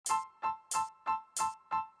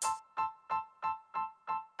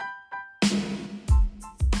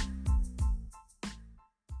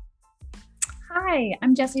Hi,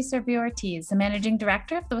 I'm Jessie Servio-Ortiz, the Managing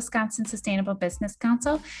Director of the Wisconsin Sustainable Business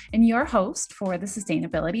Council and your host for the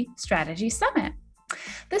Sustainability Strategy Summit.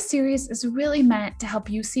 This series is really meant to help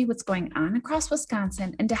you see what's going on across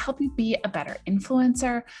Wisconsin and to help you be a better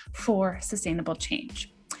influencer for sustainable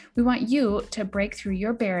change. We want you to break through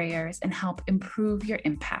your barriers and help improve your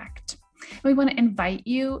impact. We want to invite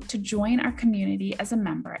you to join our community as a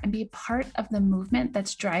member and be a part of the movement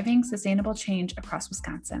that's driving sustainable change across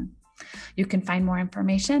Wisconsin. You can find more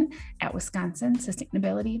information at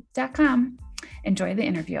wisconsinsustainability.com. Enjoy the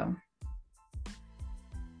interview.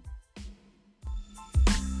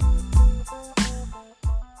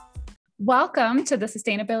 Welcome to the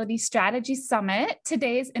Sustainability Strategy Summit.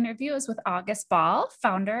 Today's interview is with August Ball,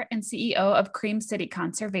 founder and CEO of Cream City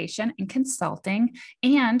Conservation and Consulting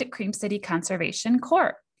and Cream City Conservation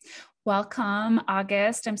Corp. Welcome,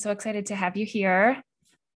 August. I'm so excited to have you here.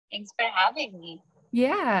 Thanks for having me.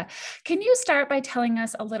 Yeah. Can you start by telling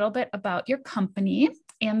us a little bit about your company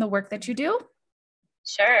and the work that you do?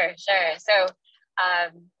 Sure. So,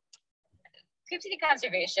 Cream City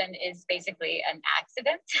Conservation is basically an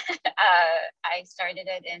accident. I started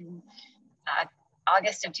it in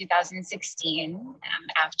August of 2016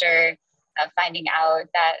 after finding out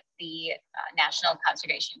that the National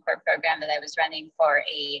Conservation Corps program that I was running for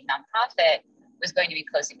a nonprofit was going to be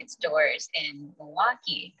closing its doors in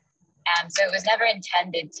Milwaukee. And so it was never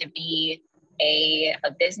intended to be a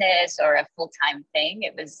business or a full-time thing.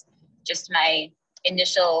 It was just my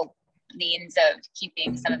initial means of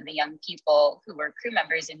keeping some of the young people who were crew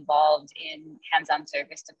members involved in hands-on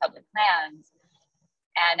service to public lands.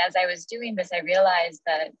 And as I was doing this, I realized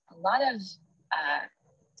that a lot of, I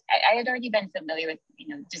had already been familiar with,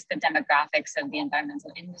 just the demographics of the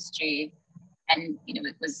environmental industry. And,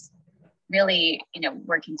 it was really,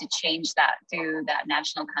 working to change that through that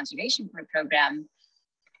National Conservation Corps program.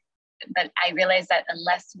 But I realized that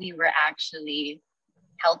unless we were actually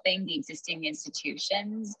helping the existing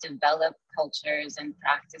institutions develop cultures and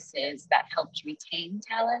practices that helped retain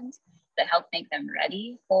talent, that helped make them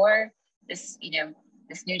ready for this,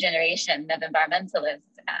 this new generation of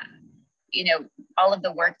environmentalists, all of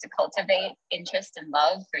the work to cultivate interest and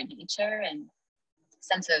love for nature and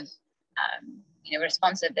sense of,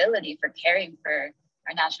 responsibility for caring for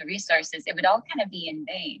our natural resources, it would all kind of be in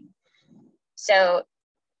vain. So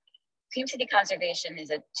Cream City Conservation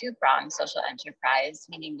is a two-pronged social enterprise,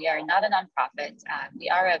 meaning we are not a nonprofit. We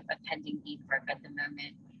are a pending B Corp at the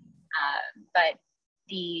moment, but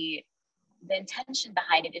the intention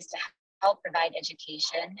behind it is to help provide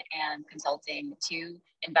education and consulting to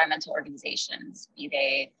environmental organizations, be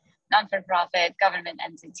they non-for-profit, government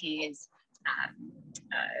entities,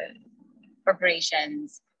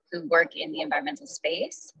 corporations who work in the environmental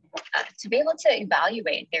space, to be able to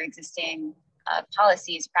evaluate their existing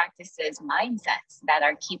policies, practices, mindsets that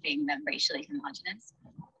are keeping them racially homogenous.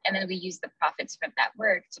 And then we use the profits from that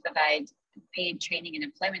work to provide paid training and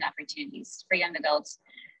employment opportunities for young adults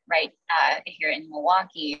right here in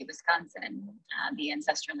Milwaukee, Wisconsin, the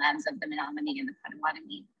ancestral lands of the Menominee and the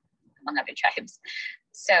Potawatomi, among other tribes.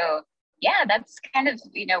 So yeah, that's kind of,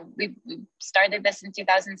 we started this in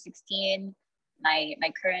 2016. My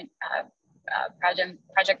current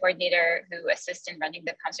project coordinator who assists in running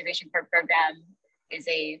the Conservation Corps program is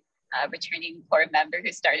a returning Corps member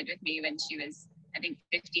who started with me when she was, I think,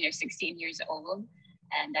 15 or 16 years old.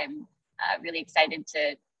 And I'm really excited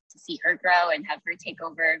to see her grow and have her take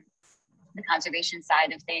over the conservation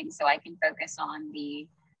side of things so I can focus on the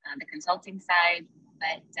consulting side.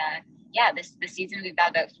 But yeah, this season we've got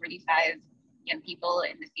about 45 young people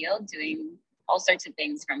in the field doing all sorts of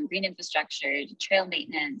things from green infrastructure to trail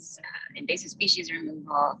maintenance, invasive species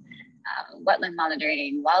removal, wetland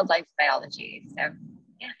monitoring, wildlife biology. So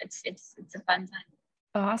yeah, it's a fun time.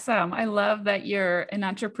 Awesome. I love that you're an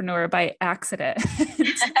entrepreneur by accident.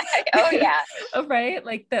 Oh yeah. Right?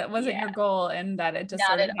 Like that wasn't your goal and that it just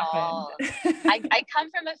not sort of at happened. all. I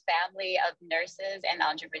come from a family of nurses and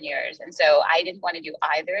entrepreneurs. And so I didn't want to do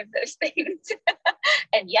either of those things.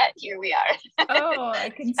 And yet here we are. Oh, I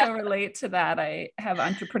can so relate to that. I have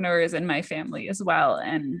entrepreneurs in my family as well.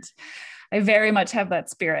 And I very much have that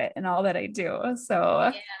spirit in all that I do.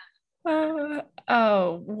 So yeah.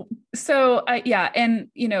 Yeah. And,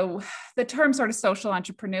 the term sort of social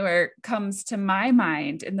entrepreneur comes to my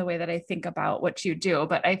mind in the way that I think about what you do.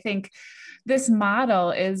 But I think this model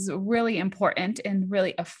is really important and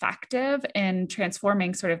really effective in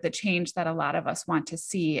transforming sort of the change that a lot of us want to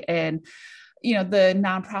see. And, the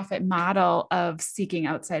nonprofit model of seeking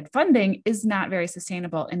outside funding is not very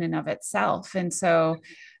sustainable in and of itself. And so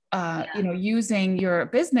using your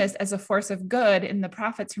business as a force of good and the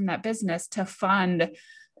profits from that business to fund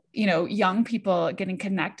young people getting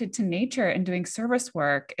connected to nature and doing service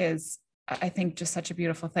work is, I think, just such a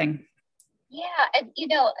beautiful thing. Yeah. And,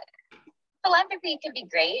 philanthropy can be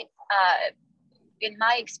great. In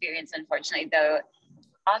my experience, unfortunately, though,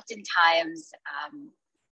 oftentimes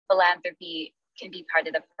philanthropy can be part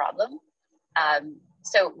of the problem.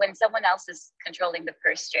 So when someone else is controlling the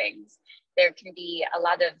purse strings, there can be a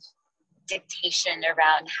lot of dictation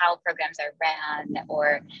around how programs are ran,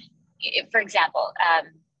 or for example,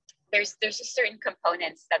 there's just certain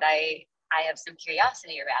components that I have some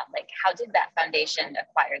curiosity around, like how did that foundation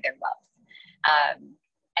acquire their wealth?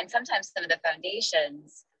 And sometimes some of the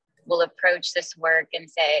foundations will approach this work and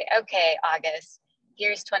say, okay, August,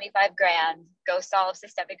 here's 25 grand, go solve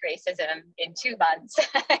systemic racism in 2 months,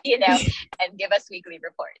 and give us weekly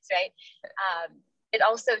reports, right? It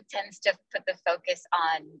also tends to put the focus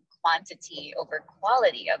on quantity over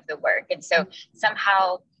quality of the work. And so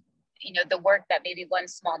somehow, the work that maybe one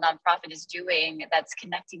small nonprofit is doing that's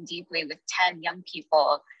connecting deeply with 10 young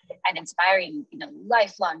people and inspiring,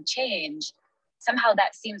 lifelong change, somehow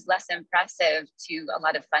that seems less impressive to a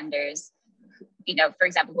lot of funders, for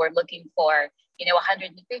example, who are looking for,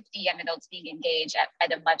 150 young adults being engaged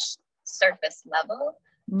at a much surface level.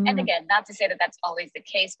 And again, not to say that that's always the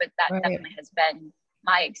case, but that definitely has been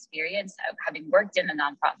my experience of having worked in the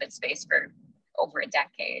nonprofit space for over a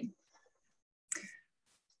decade.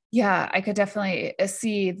 Yeah, I could definitely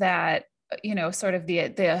see that, sort of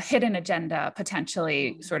the hidden agenda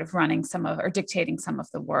potentially sort of running some of or dictating some of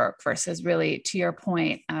the work versus really, to your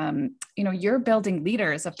point, you're building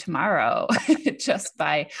leaders of tomorrow just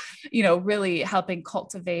by, really helping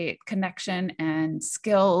cultivate connection and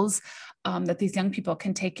skills that these young people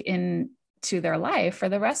can take into their life for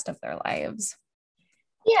the rest of their lives.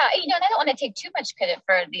 Yeah, and I don't want to take too much credit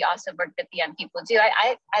for the awesome work that the young people do.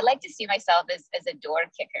 I like to see myself as a door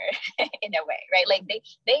kicker in a way, right? Like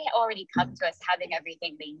they already come to us having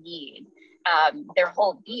everything they need, their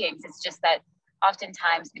whole beings. It's just that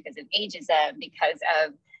oftentimes because of ageism, because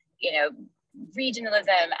of,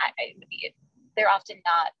 regionalism, they're often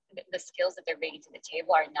not, the skills that they're bringing to the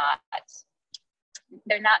table are not,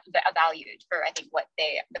 they're not valued for, I think,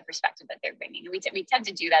 the perspective that they're bringing. We tend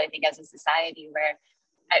to do that, I think, as a society where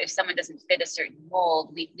if someone doesn't fit a certain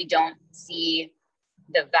mold, we don't see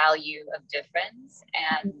the value of difference.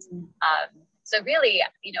 And so really,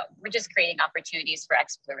 we're just creating opportunities for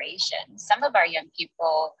exploration. Some of our young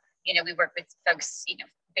people, we work with folks,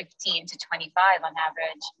 15 to 25 on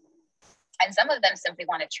average. And some of them simply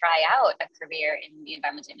want to try out a career in the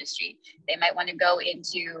environmental industry. They might want to go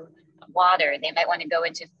into water. They might want to go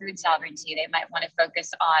into food sovereignty. They might want to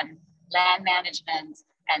focus on land management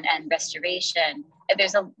and restoration. And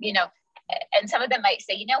there's and some of them might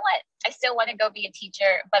say, you know what, I still want to go be a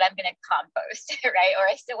teacher, but I'm going to compost, right? Or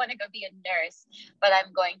I still want to go be a nurse, but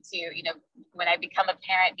I'm going to, when I become a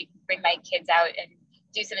parent, bring my kids out and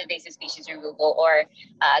do some invasive species removal or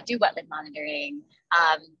do wetland monitoring.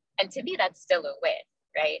 And to me, that's still a win,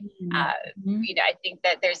 right? I think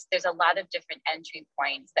that there's a lot of different entry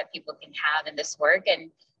points that people can have in this work.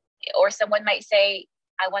 Or someone might say,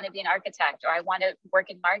 I want to be an architect, or I want to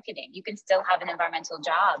work in marketing. You can still have an environmental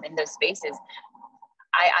job in those spaces.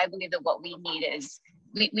 I believe that what we need is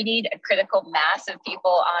we need a critical mass of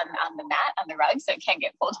people on the mat, on the rug, so it can't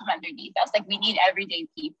get pulled from underneath us. Like we need everyday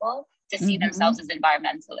people to see themselves as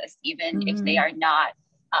environmentalists, even if they are not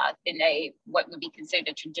in what would be considered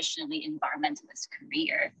a traditionally environmentalist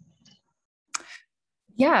career.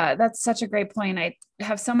 Yeah, that's such a great point. I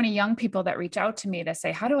have so many young people that reach out to me to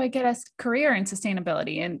say, how do I get a career in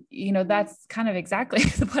sustainability? And, that's kind of exactly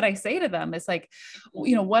what I say to them. It's like,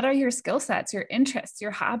 what are your skill sets, your interests,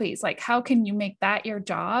 your hobbies? Like, how can you make that your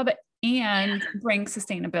job and bring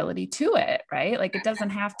sustainability to it, right? Like, it doesn't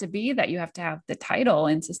have to be that you have to have the title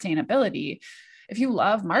in sustainability. If you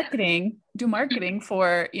love marketing, do marketing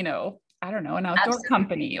for, I don't know, an outdoor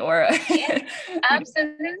company or.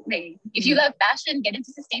 Absolutely. If you love fashion, get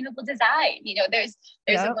into sustainable design. There's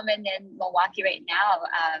a woman in Milwaukee right now,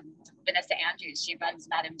 Vanessa Andrews. She runs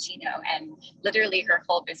Madame Chino, and literally her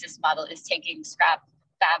whole business model is taking scrap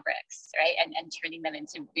fabrics, right, and turning them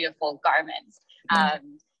into beautiful garments.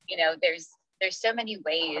 There's so many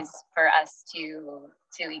ways for us to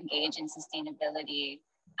engage in sustainability.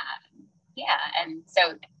 And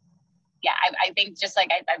so. Yeah, I think just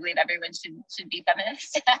like I believe everyone should be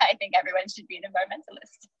feminist, I think everyone should be an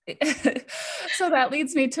environmentalist. So that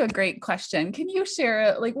leads me to a great question. Can you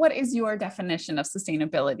share, what is your definition of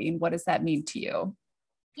sustainability and what does that mean to you?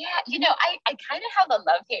 Yeah, I kind of have a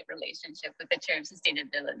love-hate relationship with the term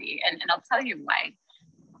sustainability, and I'll tell you why.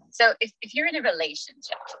 So if you're in a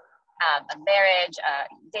relationship, a marriage,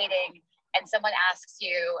 dating, and someone asks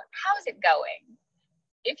you, how's it going?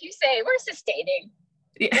 If you say we're sustaining,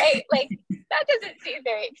 right? Like that doesn't seem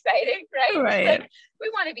very exciting, right? Right. Like, we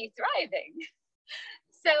want to be thriving.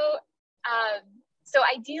 So, so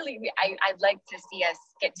ideally, I'd like to see us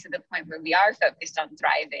get to the point where we are focused on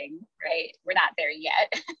thriving, right? We're not there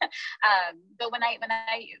yet. But when I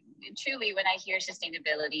hear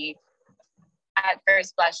sustainability, at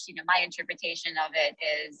first blush, my interpretation of it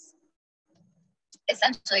is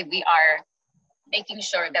essentially we are making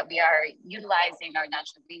sure that we are utilizing our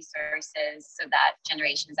natural resources so that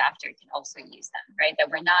generations after can also use them, right? That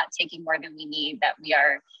we're not taking more than we need, that we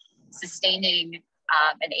are sustaining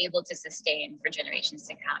and able to sustain for generations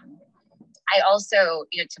to come. I also,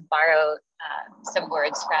 to borrow some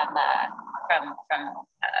words from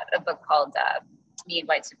a book called Me and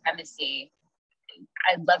White Supremacy,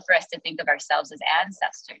 I'd love for us to think of ourselves as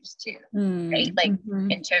ancestors too, right? Like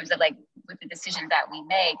in terms of like with the decisions that we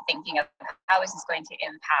make, thinking of how is this going to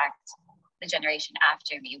impact the generation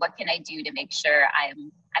after me? What can I do to make sure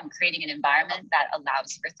I'm creating an environment that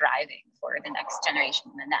allows for thriving for the next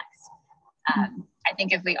generation and the next? I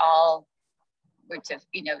think if we all were to,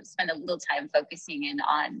 spend a little time focusing in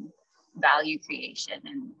on value creation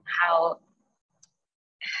and how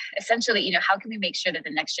essentially, how can we make sure that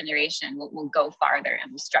the next generation will go farther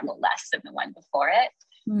and will struggle less than the one before it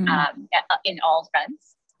in all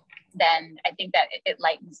fronts, then I think that it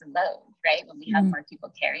lightens the load, right? When we have more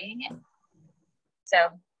people carrying it. So,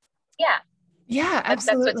 yeah. Yeah,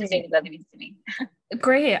 absolutely. That's what sustainability means to me.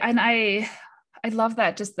 Great. And I love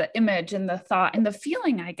that, just the image and the thought and the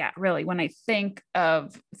feeling I get really when I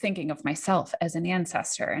thinking of myself as an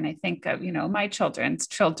ancestor. And I think of, my children's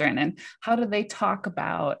children and how do they talk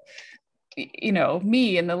about,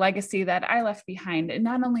 me and the legacy that I left behind. And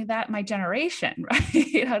not only that, my generation,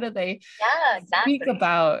 right? How do they speak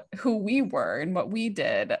about who we were and what we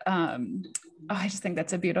did? I just think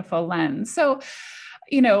that's a beautiful lens. So,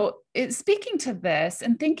 speaking to this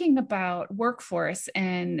and thinking about workforce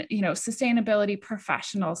and, sustainability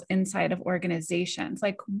professionals inside of organizations,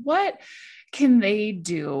 like what can they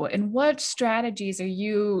do and what strategies are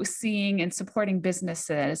you seeing in supporting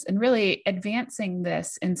businesses and really advancing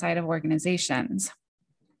this inside of organizations,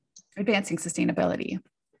 advancing sustainability?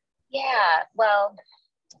 Yeah, well,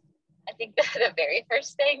 I think the very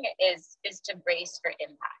first thing is to brace for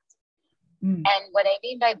impact. And what I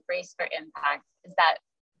mean by brace for impact is that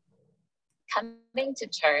coming to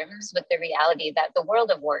terms with the reality that the world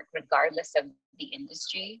of work, regardless of the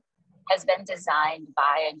industry, has been designed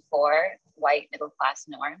by and for white middle-class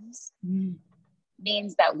norms,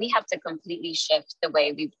 means that we have to completely shift the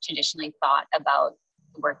way we've traditionally thought about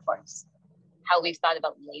the workforce, how we've thought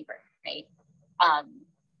about labor, right?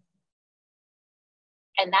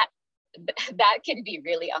 And that can be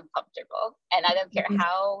really uncomfortable. And I don't care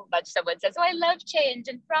how much someone says, oh, I love change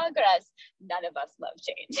and progress. None of us love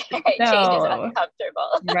change, right? No. Change is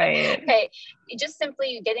uncomfortable, right? Right. Just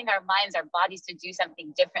simply getting our minds, our bodies to do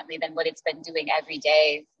something differently than what it's been doing every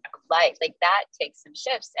day of life, like that takes some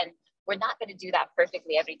shifts. And we're not going to do that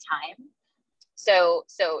perfectly every time. So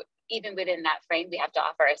even within that frame, we have to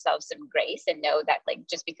offer ourselves some grace and know that like,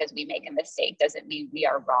 just because we make a mistake doesn't mean we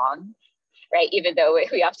are wrong. Right? Even though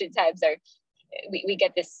we oftentimes we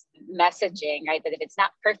get this messaging, right? That if it's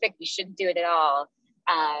not perfect, we shouldn't do it at all.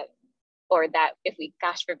 Or that if we,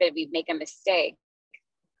 gosh forbid, we make a mistake,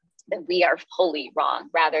 then we are wholly wrong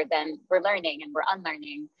rather than we're learning and we're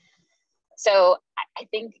unlearning. So I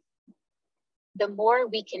think the more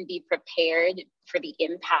we can be prepared for the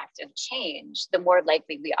impact of change, the more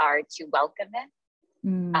likely we are to welcome it.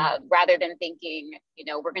 Rather than thinking,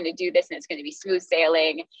 we're going to do this and it's going to be smooth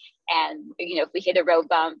sailing. And, if we hit a road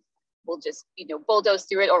bump, we'll just, bulldoze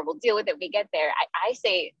through it or we'll deal with it when we get there. I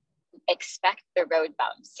say, expect the road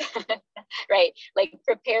bumps, right? Like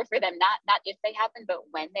prepare for them, not if they happen, but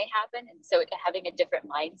when they happen. And so having a different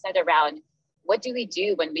mindset around what do we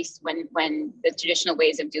do when the traditional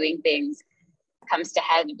ways of doing things comes to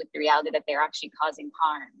head with the reality that they're actually causing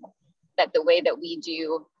harm, that the way that we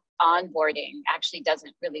do onboarding actually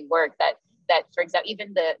doesn't really work, that for example,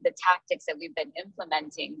 even the tactics that we've been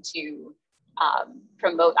implementing to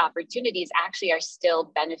promote opportunities actually are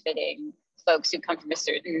still benefiting folks who come from a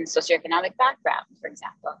certain socioeconomic background, for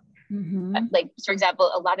example. Like, for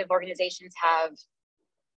example, a lot of organizations have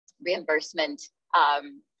reimbursement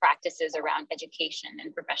practices around education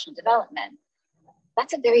and professional development.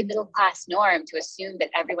 That's a very middle-class norm to assume that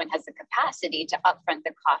everyone has the capacity to upfront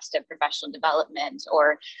the cost of professional development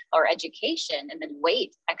or education and then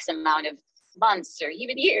wait X amount of months or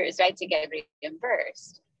even years, right, to get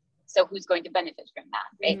reimbursed. So who's going to benefit from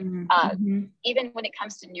that, right? Mm-hmm. Even when it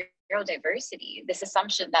comes to neurodiversity, this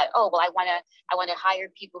assumption that, oh, well, I want to hire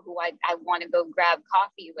people who I want to go grab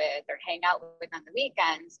coffee with or hang out with on the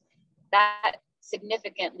weekends, that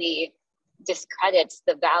significantly discredits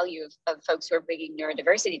the value of folks who are bringing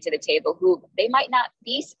neurodiversity to the table, who they might not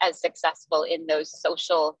be as successful in those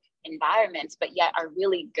social environments, but yet are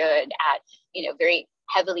really good at, very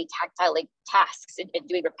heavily tactile like tasks and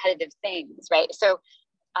doing repetitive things, right? So,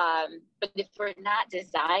 but if we're not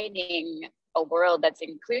designing a world that's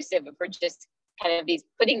inclusive, if we're just kind of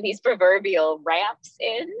putting these proverbial ramps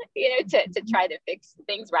in, to try to fix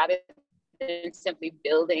things rather than simply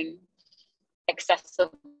building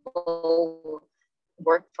accessible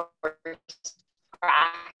workforce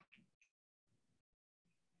practices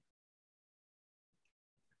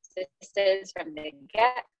from the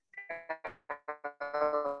get-go,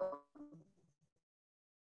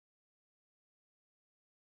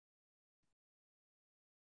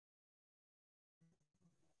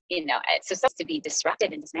 so supposed to be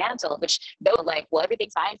disrupted and dismantled, which though like, well,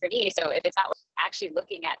 everything's fine for me. So if it's not actually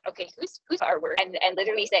looking at, okay, who's our work, and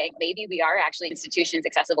literally saying, maybe we are actually institutions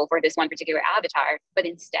accessible for this one particular avatar. But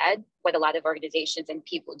instead, what a lot of organizations and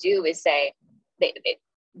people do is say,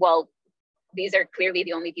 well, these are clearly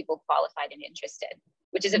the only people qualified and interested,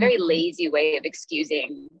 which is a very lazy way of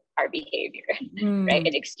excusing our behavior, right?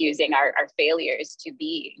 And excusing our failures to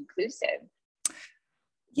be inclusive.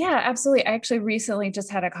 Yeah, absolutely. I actually recently just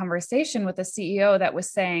had a conversation with a CEO that was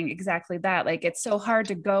saying exactly that. Like, it's so hard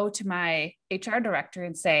to go to my HR director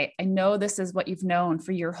and say, I know this is what you've known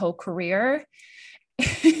for your whole career.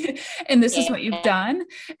 And this is what you've done.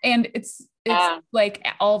 And it's like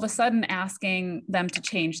all of a sudden asking them to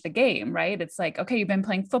change the game, right? It's like, okay, you've been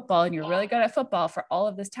playing football and you're really good at football for all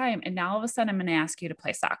of this time. And now all of a sudden I'm going to ask you to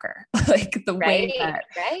play soccer. Like the way that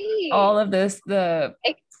all of this, the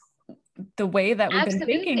way that we've been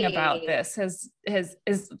thinking about this is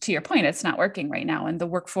to your point, it's not working right now. And the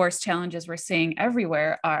workforce challenges we're seeing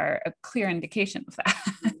everywhere are a clear indication of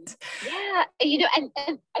that. Yeah. And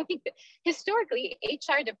I think that historically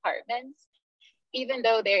HR departments, even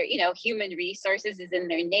though they're, human resources is in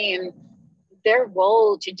their name, their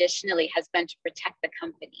role traditionally has been to protect the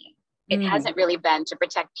company. It hasn't really been to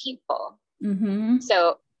protect people.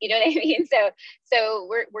 So, you know what I mean? So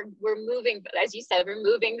we're moving, as you said, we're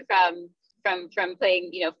moving from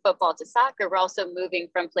playing, football to soccer. We're also moving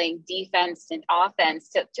from playing defense and offense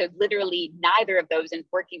to literally neither of those and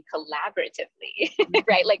working collaboratively,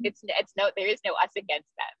 right? Like there is no us against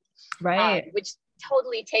them, right? Which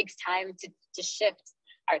totally takes time to shift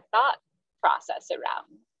our thought process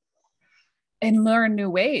around. And learn new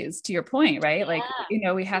ways, to your point, right? Like,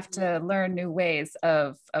 we have to learn new ways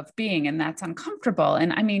of being, and that's uncomfortable.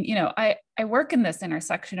 And I mean, I work in this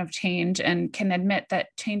intersection of change and can admit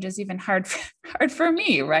that change is even hard for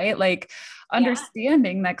me, right? Like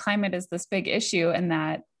understanding that climate is this big issue and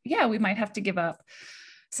that, we might have to give up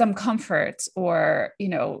some comfort or,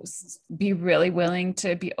 be really willing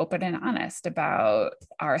to be open and honest about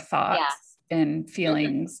our thoughts and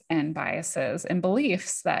feelings and biases and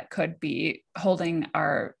beliefs that could be holding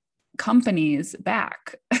our companies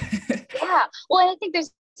back. Well, I think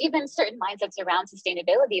there's even certain mindsets around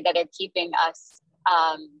sustainability that are keeping us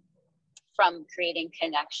from creating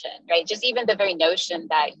connection, right? Just even the very notion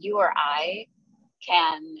that you or I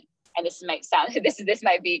can, and this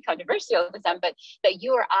might be controversial to some, but that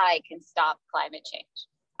you or I can stop climate change.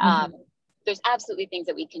 There's absolutely things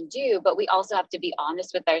that we can do, but we also have to be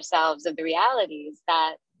honest with ourselves of the realities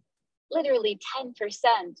that literally 10%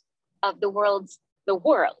 of the world,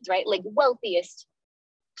 right? Like wealthiest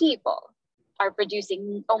people are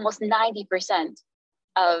producing almost 90%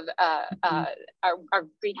 of our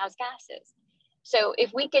greenhouse gases. So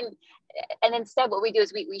if we can, and instead what we do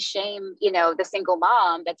is we shame, the single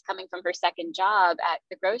mom that's coming from her second job at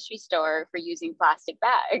the grocery store for using plastic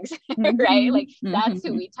bags, right? Like that's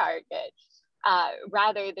who we target.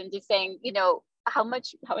 Rather than just saying, how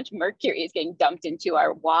much mercury is getting dumped into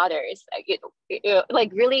our waters,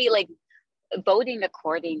 like really like voting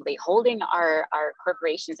accordingly, holding our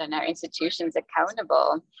corporations and our institutions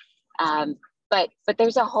accountable. But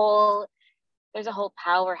there's a whole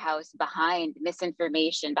powerhouse behind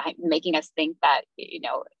misinformation, behind making us think that,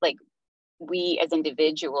 like we as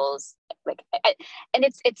individuals, like, and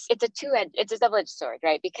it's a double-edged sword,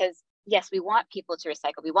 right? Because yes, we want people to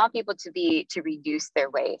recycle. We want people to reduce their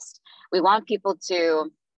waste. We want people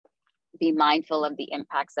to be mindful of the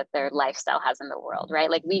impacts that their lifestyle has in the world, right?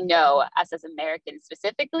 Like we know us as Americans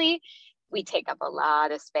specifically, we take up a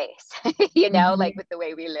lot of space, like with the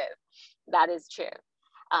way we live. That is true.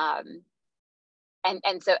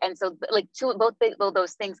 and so like both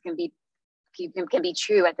those things can be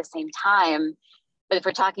true at the same time. But if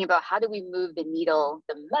we're talking about how do we move the needle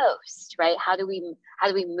the most, right? How do we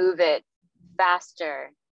move it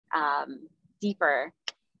faster, deeper?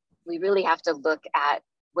 We really have to look at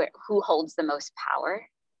who holds the most power,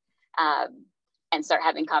 and start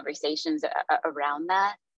having conversations around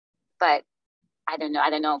that. But I don't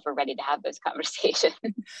know if we're ready to have those conversations.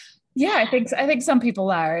 Yeah, I think some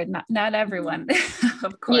people are, not everyone,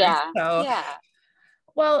 of course. Yeah. So, yeah.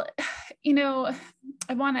 Well,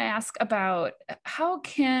 I want to ask about how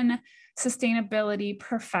can sustainability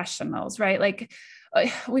professionals, right? Like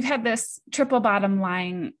we've had this triple bottom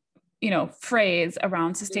line, phrase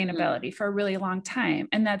around sustainability for a really long time,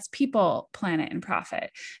 and that's people, planet, and profit.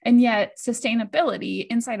 And yet sustainability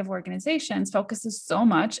inside of organizations focuses so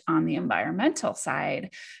much on the environmental side.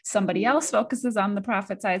 Somebody else focuses on the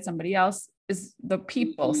profit side. Somebody else is the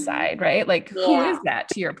people side, right? Like who is that,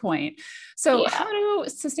 to your point? So how do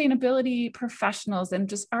sustainability professionals and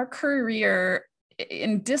just our career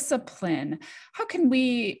in discipline, how can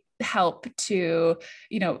we help to,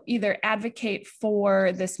 either advocate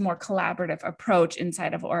for this more collaborative approach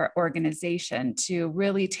inside of our organization to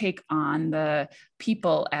really take on the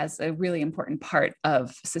people as a really important part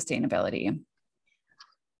of sustainability?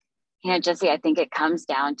 Jessie, I think it comes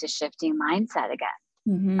down to shifting mindset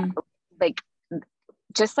again. Like,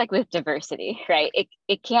 just like with diversity, right?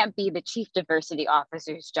 It can't be the chief diversity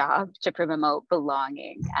officer's job to promote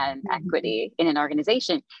belonging and equity in an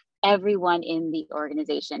organization. Everyone in the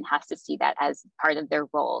organization has to see that as part of their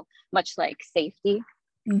role, much like safety.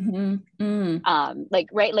 Like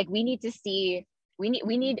we need to see, we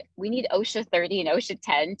need OSHA 30 and OSHA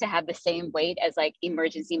 10 to have the same weight as like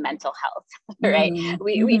emergency mental health, right?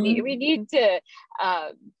 We need to,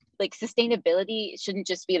 like sustainability shouldn't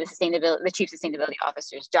just be the chief sustainability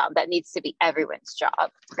officer's job. That needs to be everyone's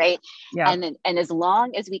job, right? Yeah. And as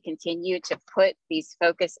long as we continue to put these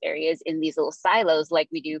focus areas in these little silos, like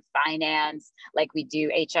we do finance, like we do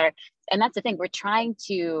HR, and that's the thing, we're trying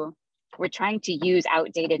to use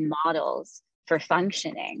outdated models for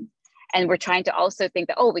functioning. And we're trying to also think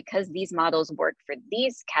that, because these models work for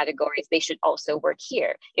these categories, they should also work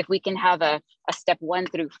here. If we can have a step 1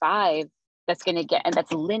 through 5 that's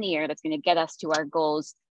linear, that's going to get us to our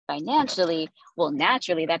goals financially, well,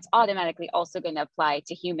 naturally, that's automatically also going to apply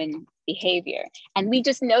to human behavior. And we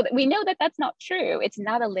just know that that's not true. It's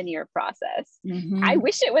not a linear process. I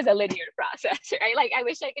wish it was a linear process, right? Like, I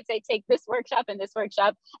wish I could say, take this workshop and this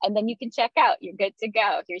workshop, and then you can check out, you're good to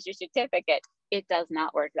go. Here's your certificate. It does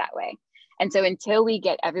not work that way. And so until we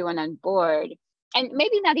get everyone on board, and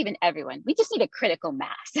maybe not even everyone, we just need a critical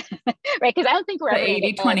mass, right? Because I don't think we're ever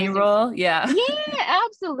the 80-20 rule. Yeah,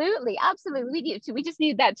 absolutely. We just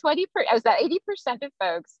need that 80% of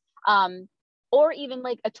folks, or even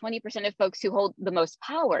like a 20% of folks who hold the most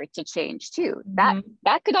power to change too. That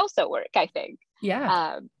could also work, I think.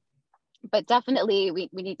 Yeah. But definitely we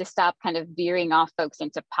need to stop kind of veering off folks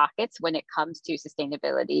into pockets when it comes to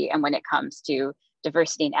sustainability and when it comes to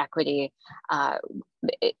diversity and equity.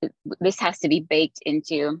 This has to be baked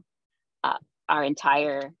into our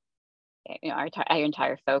entire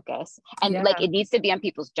focus, and like it needs to be on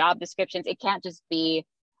people's job descriptions. It can't just be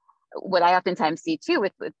what I oftentimes see too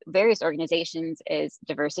with various organizations is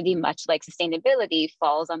diversity, much like sustainability,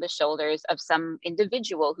 falls on the shoulders of some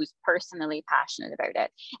individual who's personally passionate about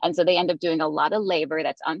it. And so they end up doing a lot of labor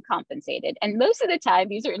that's uncompensated. And most of the time,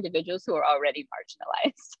 these are individuals who are already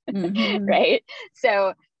marginalized, right?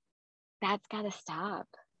 So that's got to stop.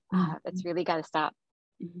 That's really got to stop.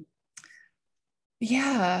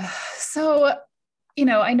 Yeah. So,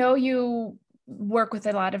 I know you work with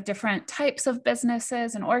a lot of different types of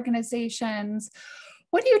businesses and organizations.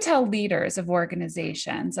 What do you tell leaders of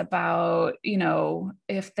organizations about,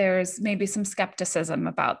 if there's maybe some skepticism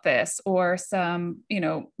about this or some,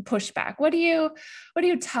 pushback? What do you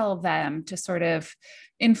tell them to sort of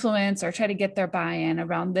influence or try to get their buy-in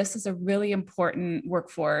around this is a really important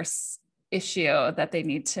workforce issue that they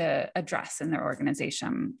need to address in their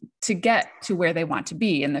organization to get to where they want to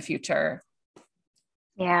be in the future?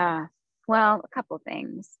 Yeah. Well, a couple of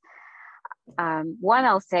things. One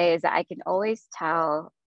I'll say is that I can always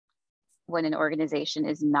tell when an organization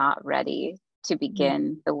is not ready to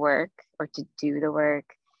begin the work or to do the work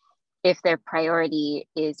if their priority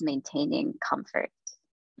is maintaining comfort.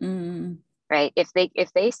 Right? If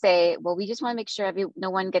they say, well, we just want to make sure no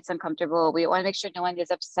one gets uncomfortable, we want to make sure no one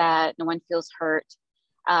is upset, no one feels hurt,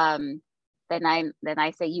 then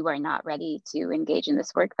I say you are not ready to engage in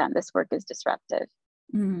this work. Then this work is disruptive.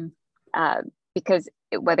 Because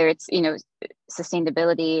whether it's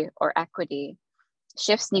sustainability or equity,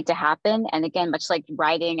 shifts need to happen. And again, much like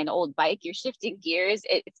riding an old bike, you're shifting gears.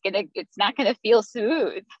 It's not gonna feel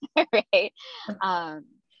smooth, right?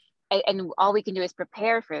 And all we can do is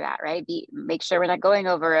prepare for that, right? Make sure we're not going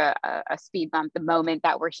over a speed bump the moment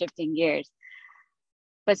that we're shifting gears.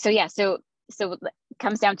 But so yeah, so it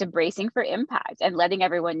comes down to bracing for impact and letting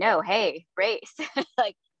everyone know, hey, brace,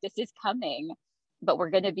 like this is coming, but we're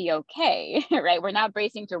going to be okay, right? We're not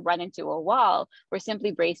bracing to run into a wall. We're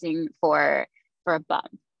simply bracing for a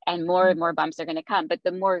bump, and more bumps are going to come. But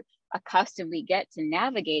the more accustomed we get to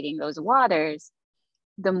navigating those waters,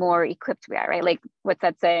 the more equipped we are, right? Like what's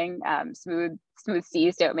that saying? Smooth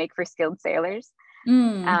seas don't make for skilled sailors.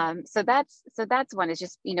 So that's one, is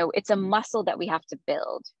just, it's a muscle that we have to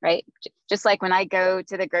build, right? Just like when I go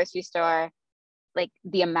to the grocery store, like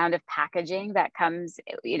the amount of packaging that comes,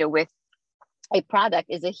 with a product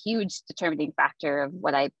is a huge determining factor of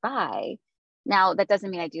what I buy. Now, that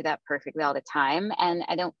doesn't mean I do that perfectly all the time, and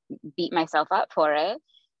I don't beat myself up for it,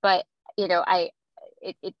 but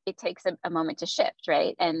it takes a moment to shift,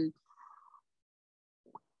 right? And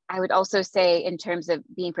I would also say, in terms of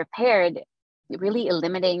being prepared, really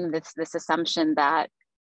eliminating this assumption that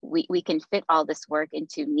we can fit all this work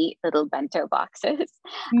into neat little bento boxes.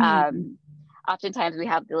 Oftentimes we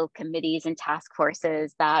have little committees and task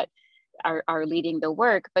forces that are leading the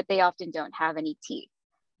work, but they often don't have any teeth.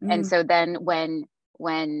 And so then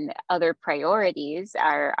when other priorities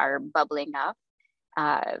are bubbling up,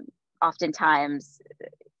 oftentimes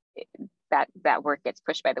that work gets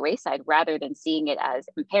pushed by the wayside, rather than seeing it as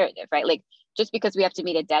imperative, right? Like, just because we have to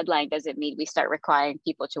meet a deadline doesn't mean we start requiring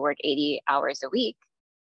people to work 80 hours a week,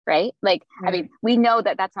 right? Like, I mean, we know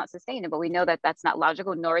that that's not sustainable. We know that that's not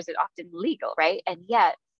logical, nor is it often legal, right? And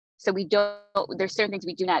yet, so there's certain things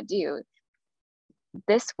we do not do.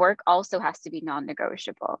 This work also has to be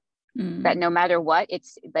non-negotiable. That no matter what,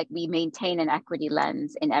 it's like we maintain an equity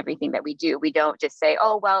lens in everything that we do. We don't just say,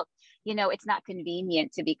 oh, well, it's not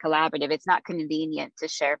convenient to be collaborative. It's not convenient to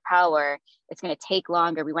share power. It's going to take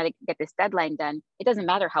longer. We want to get this deadline done. It doesn't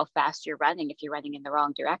matter how fast you're running if you're running in the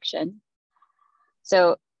wrong direction.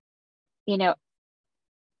 So,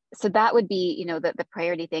 so that would be, the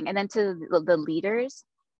priority thing. And then to the leaders,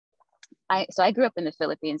 I grew up in the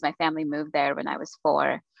Philippines. My family moved there when I was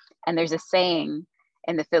 4. And there's a saying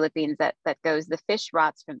in the Philippines that goes, the fish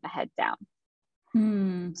rots from the head down.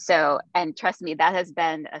 So, and trust me, that has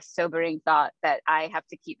been a sobering thought that I have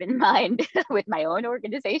to keep in mind with my own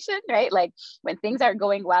organization, right? Like, when things aren't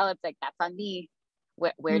going well, it's like, that's on me.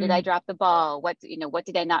 Where did I drop the ball? What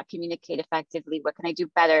did I not communicate effectively? What can I do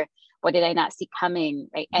better? What did I not see coming?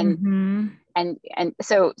 Right. And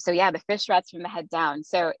so yeah, the fish rots from the head down.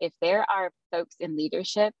 So if there are folks in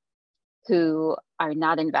leadership who are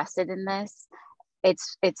not invested in this,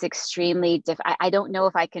 it's extremely difficult. I don't know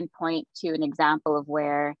if I can point to an example of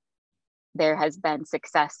where there has been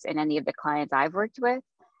success in any of the clients I've worked with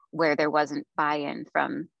where there wasn't buy-in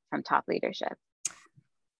from top leadership.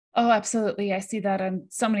 Oh, absolutely. I see that on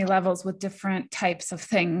so many levels with different types of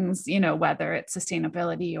things, whether it's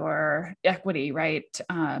sustainability or equity, right?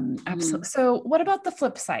 Absolutely. So what about the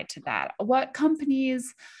flip side to that? What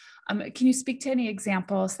companies, can you speak to any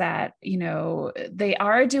examples that, they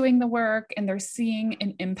are doing the work and they're seeing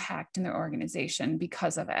an impact in their organization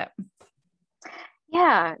because of it?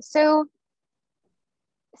 Yeah. So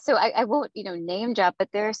I won't, name drop, but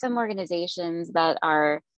there are some organizations that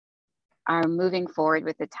are moving forward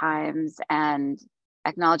with the times and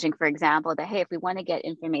acknowledging, for example, that, hey, if we want to get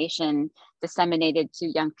information disseminated to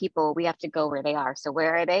young people, we have to go where they are. So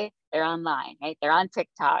where are they? They're online, right? They're on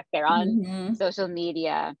TikTok, they're on social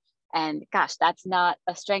media. And gosh, that's not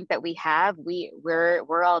a strength that we have.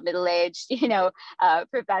 We're all middle-aged,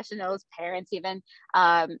 professionals, parents even.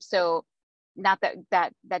 So not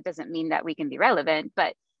that doesn't mean that we can be relevant,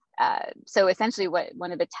 but so essentially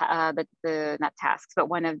one of the not tasks, but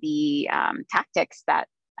one of the tactics that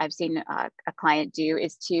I've seen a client do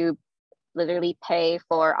is to literally pay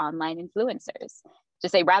for online influencers. To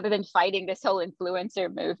say, rather than fighting this whole influencer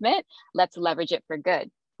movement, let's leverage it for good.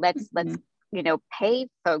 Let's pay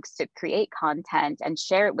folks to create content and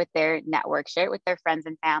share it with their network, share it with their friends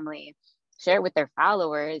and family, share it with their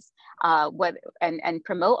followers, and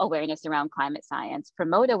promote awareness around climate science,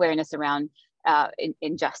 promote awareness around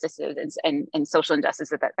injustices and social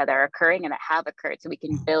injustices that are occurring and that have occurred, so we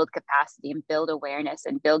can build capacity and build awareness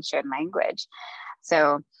and build shared language.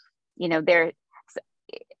 So,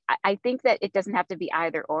 I think that it doesn't have to be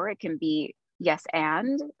either or. It can be yes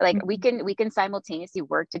and. Like, we can simultaneously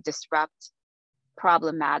work to disrupt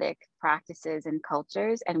problematic practices and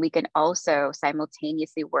cultures, and we can also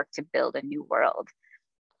simultaneously work to build a new world.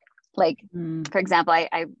 Like, Mm. for example,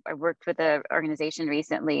 I worked with an organization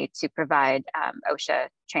recently to provide OSHA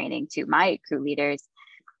training to my crew leaders.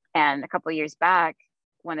 And a couple of years back,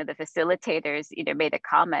 one of the facilitators either made a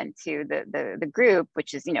comment to the group,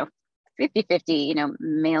 which is, 50-50,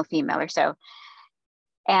 male, female or so.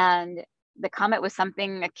 And the comment was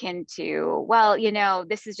something akin to, well,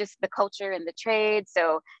 this is just the culture and the trade.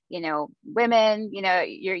 So, women,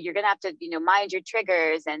 you're going to have to, mind your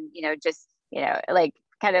triggers and, just, like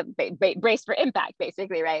kind of brace for impact,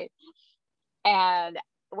 basically. Right. And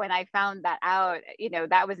when I found that out,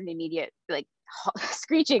 that was an immediate like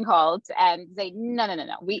screeching halt and say,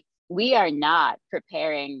 no. We are not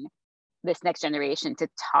preparing this next generation to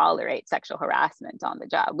tolerate sexual harassment on the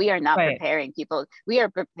job. We are not Right. preparing people. We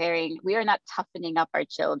are not toughening up our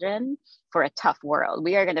children for a tough world.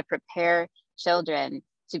 We are going to prepare children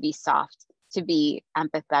to be soft, to be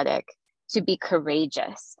empathetic, to be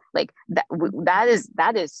courageous. Like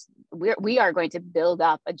that is we are going to build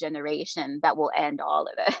up a generation that will end all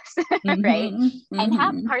of this. Right. Mm-hmm. And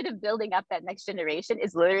half Mm-hmm. part of building up that next generation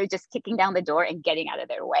is literally just kicking down the door and getting out of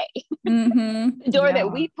their way. Mm-hmm. The door Yeah.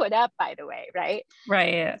 that we put up, by the way, right?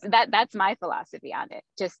 Right. So that's my philosophy on it.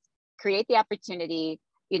 Just create the opportunity,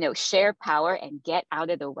 share power and get out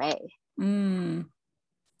of the way.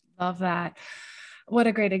 Love that. What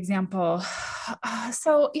a great example.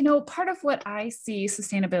 So, part of what I see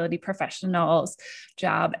sustainability professionals'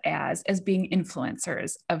 job as being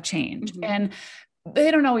influencers of change. Mm-hmm. And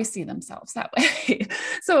they don't always see themselves that way.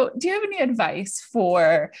 So, do you have any advice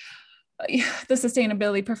for the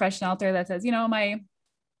sustainability professional out there that says, my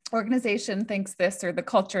organization thinks this or the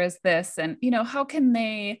culture is this, and how can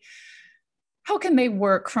they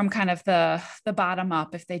work from kind of the bottom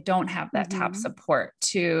up if they don't have that top support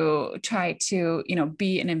to try to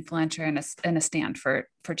be an influencer and a stand for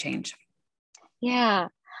change? Yeah,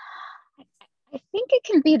 I think it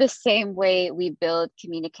can be the same way we build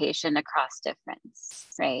communication across difference,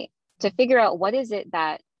 right? To figure out what is it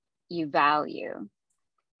that you value.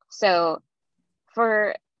 So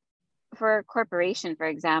for a corporation, for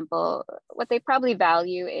example, what they probably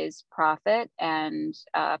value is profit and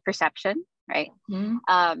perception, right?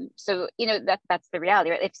 So that's the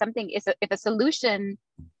reality, right? If a solution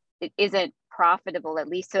isn't profitable, at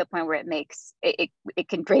least to the point where it makes it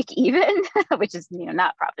can break even, which is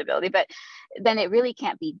not profitability, but then it really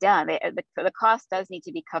can't be done. The cost does need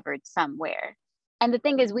to be covered somewhere. And the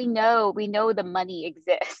thing is, we know the money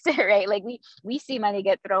exists, right? Like we see money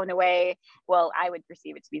get thrown away. Well, I would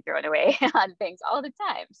perceive it to be thrown away on things all the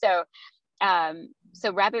time.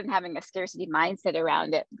 So rather than having a scarcity mindset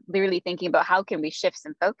around it, literally thinking about how can we shift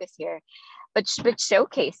some focus here, but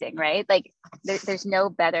showcasing, right? Like there's no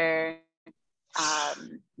better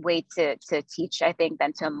way to teach, I think,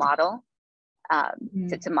 than to model.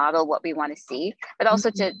 To model what we want to see, but also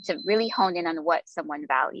to really hone in on what someone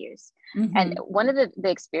values. And one of the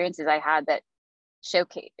experiences I had that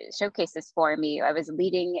showcased this for me, I was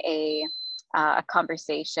leading a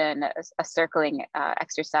conversation, a circling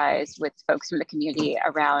exercise with folks from the community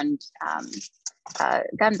around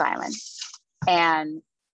gun violence. And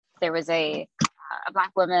there was a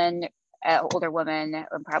Black woman, older woman,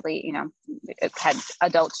 probably, had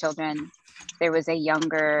adult children. There was a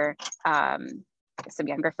younger, some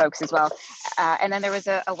younger folks as well. And then there was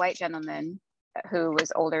a white gentleman who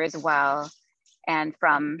was older as well, and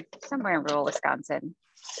from somewhere in rural Wisconsin.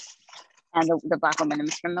 And the Black woman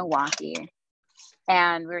was from Milwaukee.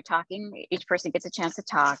 And we were talking, each person gets a chance to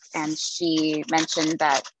talk. And she mentioned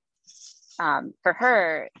that for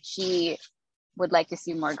her, she would like to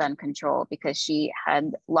see more gun control because she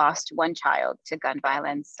had lost one child to gun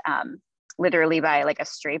violence, literally by like a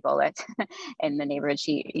stray bullet in the neighborhood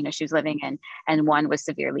she was living in, and one was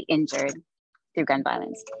severely injured through gun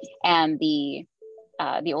violence. And the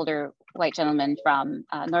older white gentleman from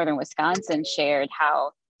northern Wisconsin shared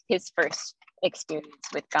how his first experience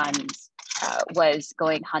with guns was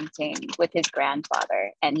going hunting with his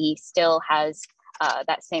grandfather, and he still has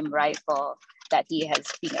that same rifle that he has,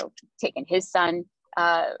 taken his son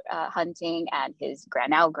hunting and his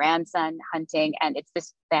grandson hunting. And it's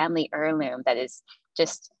this family heirloom that is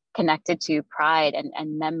just connected to pride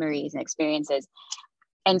and memories and experiences.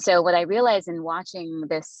 And so what I realized in watching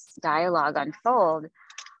this dialogue unfold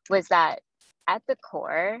was that at the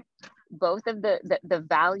core, both of the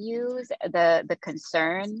values, the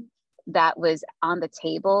concern that was on the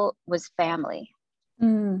table was family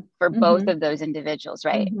for both of those individuals,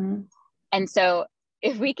 right? And so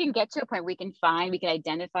if we can get to a point we can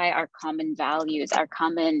identify our common values, our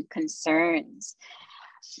common concerns,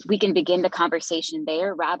 we can begin the conversation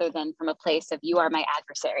there rather than from a place of you are my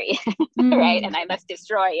adversary, right? And I must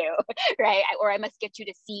destroy you, right? Or I must get you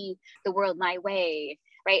to see the world my way,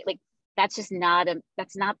 right? Like that's just not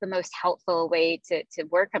that's not the most helpful way to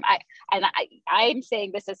work. I'm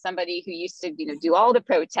saying this as somebody who used to, do all the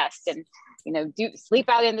protests and, sleep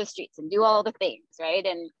out in the streets and do all the things, right?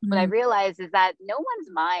 And what I realized is that no one's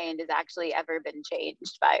mind has actually ever been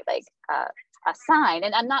changed by like a sign.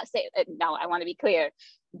 And I'm not saying, no, I want to be clear.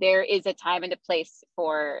 There is a time and a place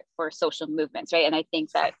for social movements, right? And I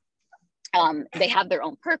think that they have their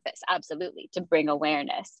own purpose, absolutely, to bring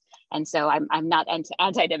awareness. And so I'm not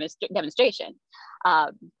anti-demonstration,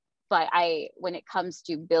 but when it comes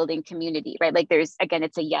to building community, right? Like it's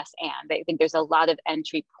a yes and. I think there's a lot of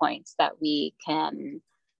entry points that we can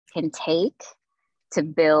take to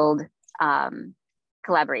build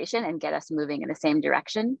collaboration and get us moving in the same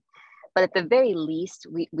direction. But at the very least,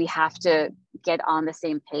 we have to get on the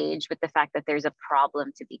same page with the fact that there's a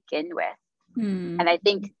problem to begin with. And I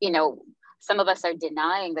think, some of us are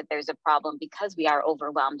denying that there's a problem because we are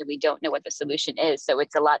overwhelmed and we don't know what the solution is. So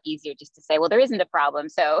it's a lot easier just to say, well, there isn't a problem.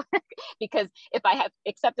 So because if I have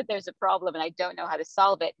accept that there's a problem and I don't know how to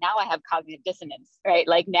solve it, now I have cognitive dissonance, right?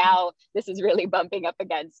 Like now this is really bumping up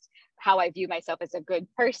against how I view myself as a good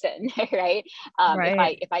person, right?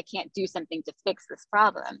 Right. If I can't do something to fix this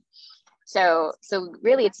problem. So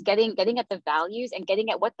really it's getting at the values and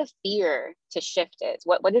getting at what the fear to shift is.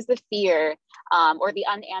 What is the fear or the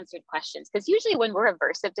unanswered questions? Because usually when we're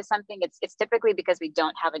aversive to something, it's typically because we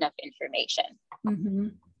don't have enough information.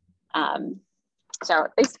 So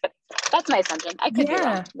that's my assumption. I could be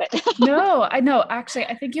wrong. But No, I know. Actually,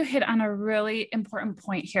 I think you hit on a really important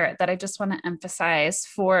point here that I just want to emphasize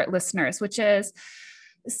for listeners, which is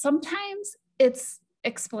sometimes it's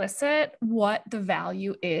explicit what the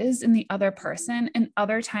value is in the other person, and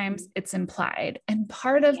other times it's implied. And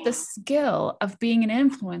part of the skill of being an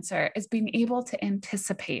influencer is being able to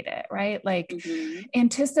anticipate it, right? Like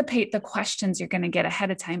anticipate the questions you're going to get ahead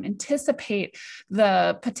of time, anticipate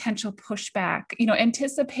the potential pushback,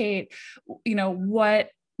 anticipate, what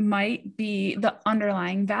might be the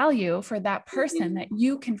underlying value for that person that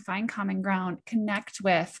you can find common ground, connect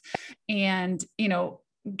with, and,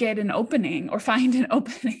 get an opening or find an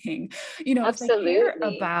opening, if they care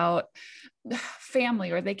about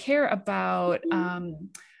family or they care about,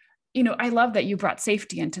 I love that you brought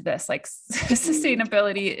safety into this. Like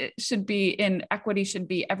sustainability should be equity should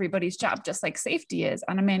be everybody's job, just like safety is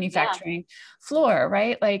on a manufacturing floor,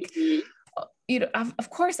 right? Like, of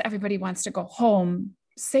course, everybody wants to go home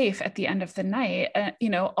safe at the end of the night.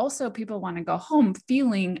 Also people want to go home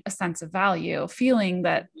feeling a sense of value, feeling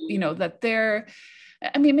that, that they're,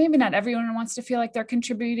 maybe not everyone wants to feel like they're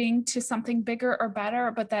contributing to something bigger or better,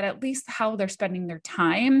 but that at least how they're spending their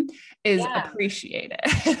time is appreciated.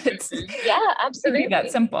 Absolutely.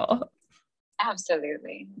 That simple.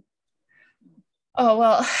 Absolutely. Oh,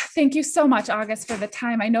 well, thank you so much, August, for the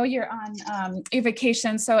time. I know you're on a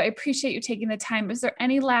vacation, so I appreciate you taking the time. Is there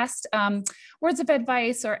any last words of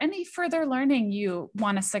advice or any further learning you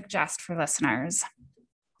want to suggest for listeners?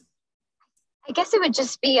 I guess it would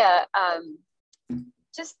just be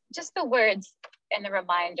just the words and the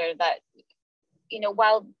reminder that,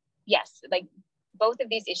 while yes, like both of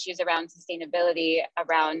these issues around sustainability,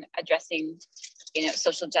 around addressing,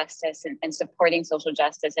 social justice and supporting social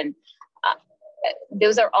justice, and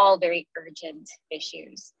those are all very urgent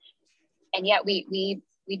issues. And yet we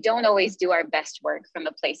don't always do our best work from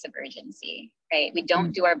a place of urgency, right? We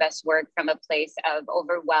don't do our best work from a place of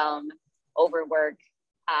overwhelm, overwork.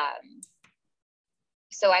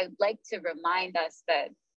 So I'd like to remind us that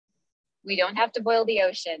we don't have to boil the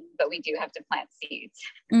ocean, but we do have to plant seeds,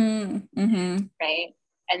 right?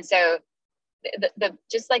 And so the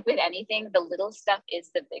just like with anything, the little stuff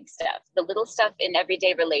is the big stuff. The little stuff in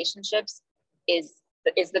everyday relationships is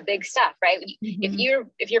the big stuff, right?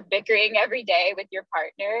 If you're bickering every day with your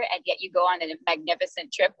partner and yet you go on a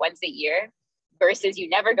magnificent trip once a year versus you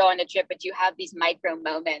never go on a trip, but you have these micro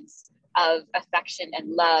moments of affection and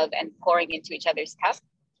love and pouring into each other's cup,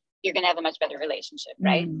 you're going to have a much better relationship,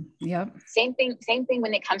 right? Same thing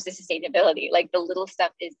when it comes to sustainability. Like the little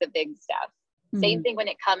stuff is the big stuff. Same thing when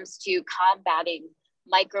it comes to combating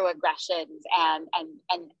microaggressions and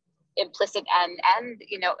implicit and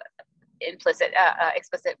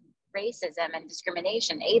explicit racism and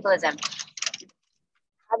discrimination, ableism.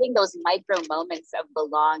 Having those micro moments of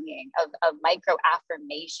belonging, of micro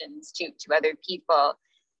affirmations to other people,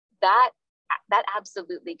 that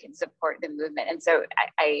absolutely can support the movement. And so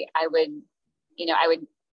I would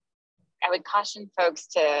caution folks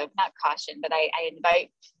to, not caution, but I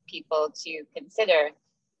invite people to consider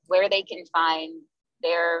where they can find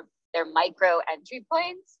their micro entry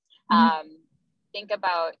points. Think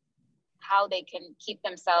about how they can keep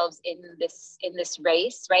themselves in this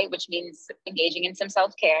race, right? Which means engaging in some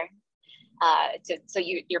self-care. So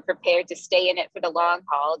you're prepared to stay in it for the long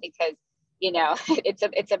haul, because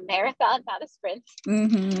it's a marathon, not a sprint.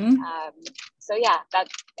 So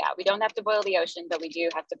we don't have to boil the ocean, but we do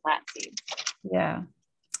have to plant seeds. Yeah.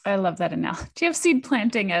 I love that analogy of seed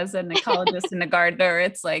planting as an ecologist and a gardener.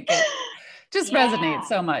 It's like, it just resonates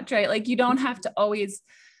so much, right? Like, you don't have to always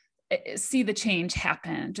see the change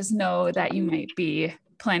happen. Just know that you might be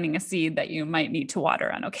planting a seed that you might need to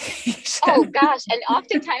water on occasion. Oh gosh. And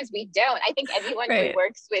oftentimes we don't. I think anyone who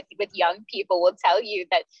works with young people will tell you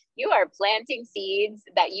that you are planting seeds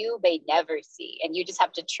that you may never see. And you just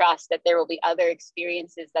have to trust that there will be other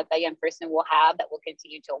experiences that the young person will have that will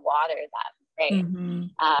continue to water them. Right.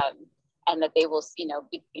 And that they will,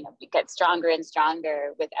 get stronger and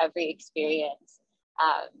stronger with every experience.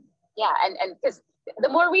 And because the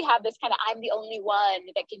more we have this kind of, I'm the only one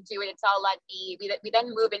that can do it, it's all on me, we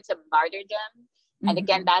then move into martyrdom. And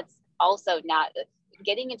again, that's also not,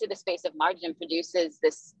 getting into the space of martyrdom produces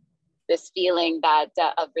this feeling that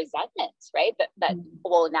of resentment, right? That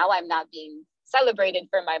well, now I'm not being celebrated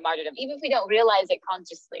for my martyrdom, even if we don't realize it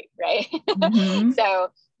consciously, right?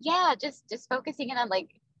 So just focusing in on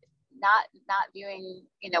like not viewing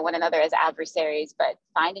one another as adversaries, but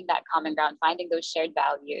finding that common ground, finding those shared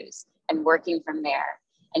values, and working from there,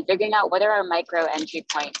 and figuring out what are our micro entry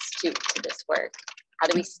points to this work. How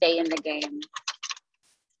do we stay in the game?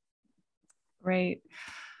 Great.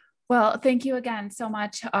 Well, thank you again so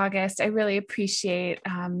much, August. I really appreciate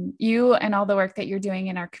you and all the work that you're doing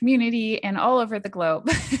in our community and all over the globe.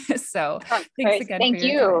 So thanks again. Thank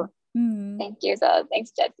you. Thank you. So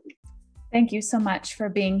thanks, Jessica. Thank you so much for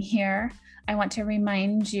being here. I want to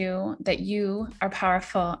remind you that you are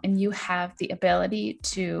powerful and you have the ability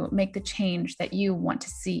to make the change that you want to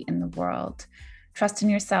see in the world. Trust in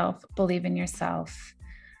yourself, believe in yourself,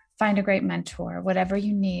 find a great mentor, whatever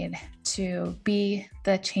you need to be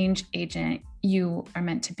the change agent you are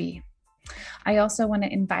meant to be. I also want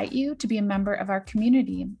to invite you to be a member of our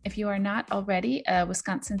community. If you are not already a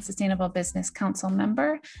Wisconsin Sustainable Business Council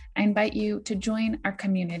member, I invite you to join our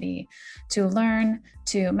community to learn,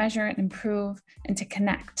 to measure and improve, and to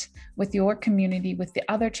connect with your community, with the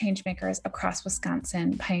other change makers across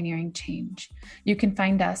Wisconsin pioneering change. You can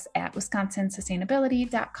find us at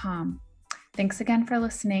wisconsinsustainability.com. Thanks again for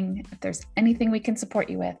listening. If there's anything we can support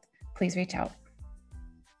you with, please reach out.